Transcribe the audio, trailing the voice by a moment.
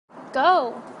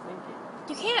Go. Thinking.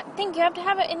 You can't think. You have to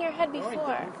have it in your head before. No,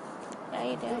 I didn't. Yeah,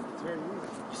 you did. It's very easy.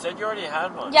 You said you already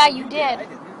had one. Yeah, you I did.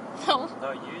 didn't. No.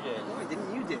 No, you did. No, I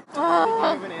didn't. You did. Think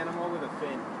Ah. of an animal with a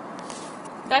fin.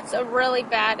 That's a really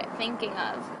bad thinking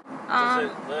of.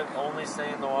 Does it only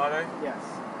stay in the water? Yes.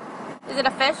 Is it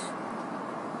a fish?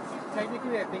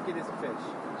 Technically, I think it is a fish.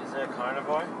 Is it a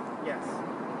carnivore? Yes.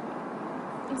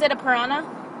 Is it a piranha?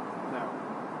 No.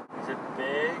 Is it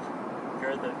big?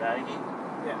 Bigger than baggy?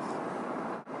 Yes.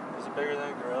 Is it bigger than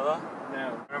a gorilla?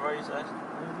 No. Carnivore, you said?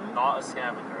 Mm-hmm. Not a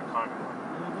scavenger, a carnivore.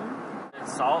 Mm-hmm. In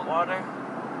salt water?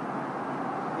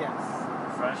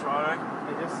 Yes. Fresh water?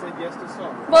 I just said yes to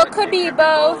salt water. Well, it could be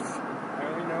both. I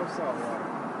only know salt water.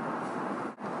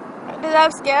 Does it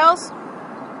have scales?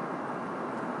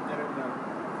 I don't know.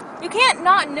 You can't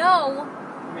not know.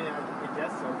 I mean, I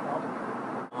guess so,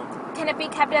 probably. Can it be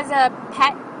kept as a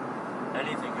pet?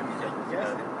 Anything can be taken. Yes.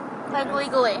 Like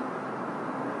legally?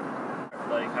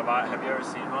 Like, have you ever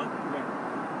seen one? No.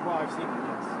 Well, I've seen it,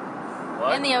 yes.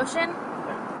 What? In the ocean?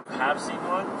 Have seen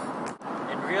one?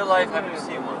 In real life, have you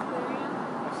seen one?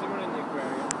 I've seen one in the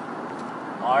aquarium.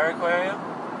 Our aquarium?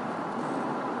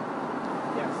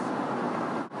 Yes.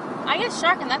 I get a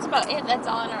shark and that's about it. That's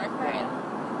all in our aquarium.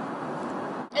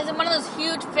 Is it one of those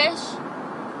huge fish?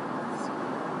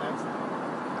 That's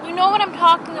You know what I'm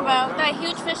talking No, about. I That don't.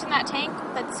 huge fish in that tank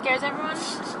that scares everyone?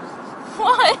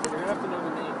 What? You're gonna have to know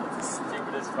the name. It's the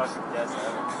stupidest fucking guess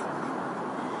ever.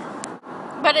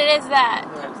 But it is that.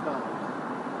 No, it's not.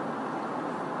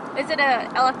 Is it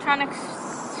an electronic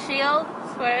shield?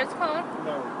 That's what it's called?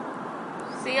 No.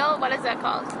 Seal? What is that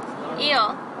called? Not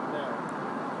Eel. No.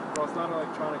 Well, it's not an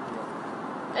electronic eel.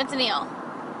 It's an eel.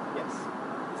 Yes.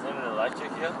 Is it an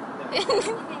electric eel? No.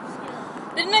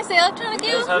 Didn't I say electronic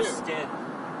Eels eel? have skin.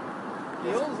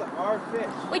 Eels are fish.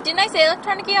 Wait, didn't I say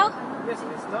electronic eel? Yes,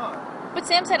 it's not. But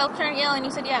Sam said electronic eel and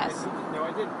you said yes. No,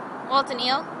 I didn't. Well, it's an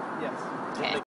eel? Yes. Okay.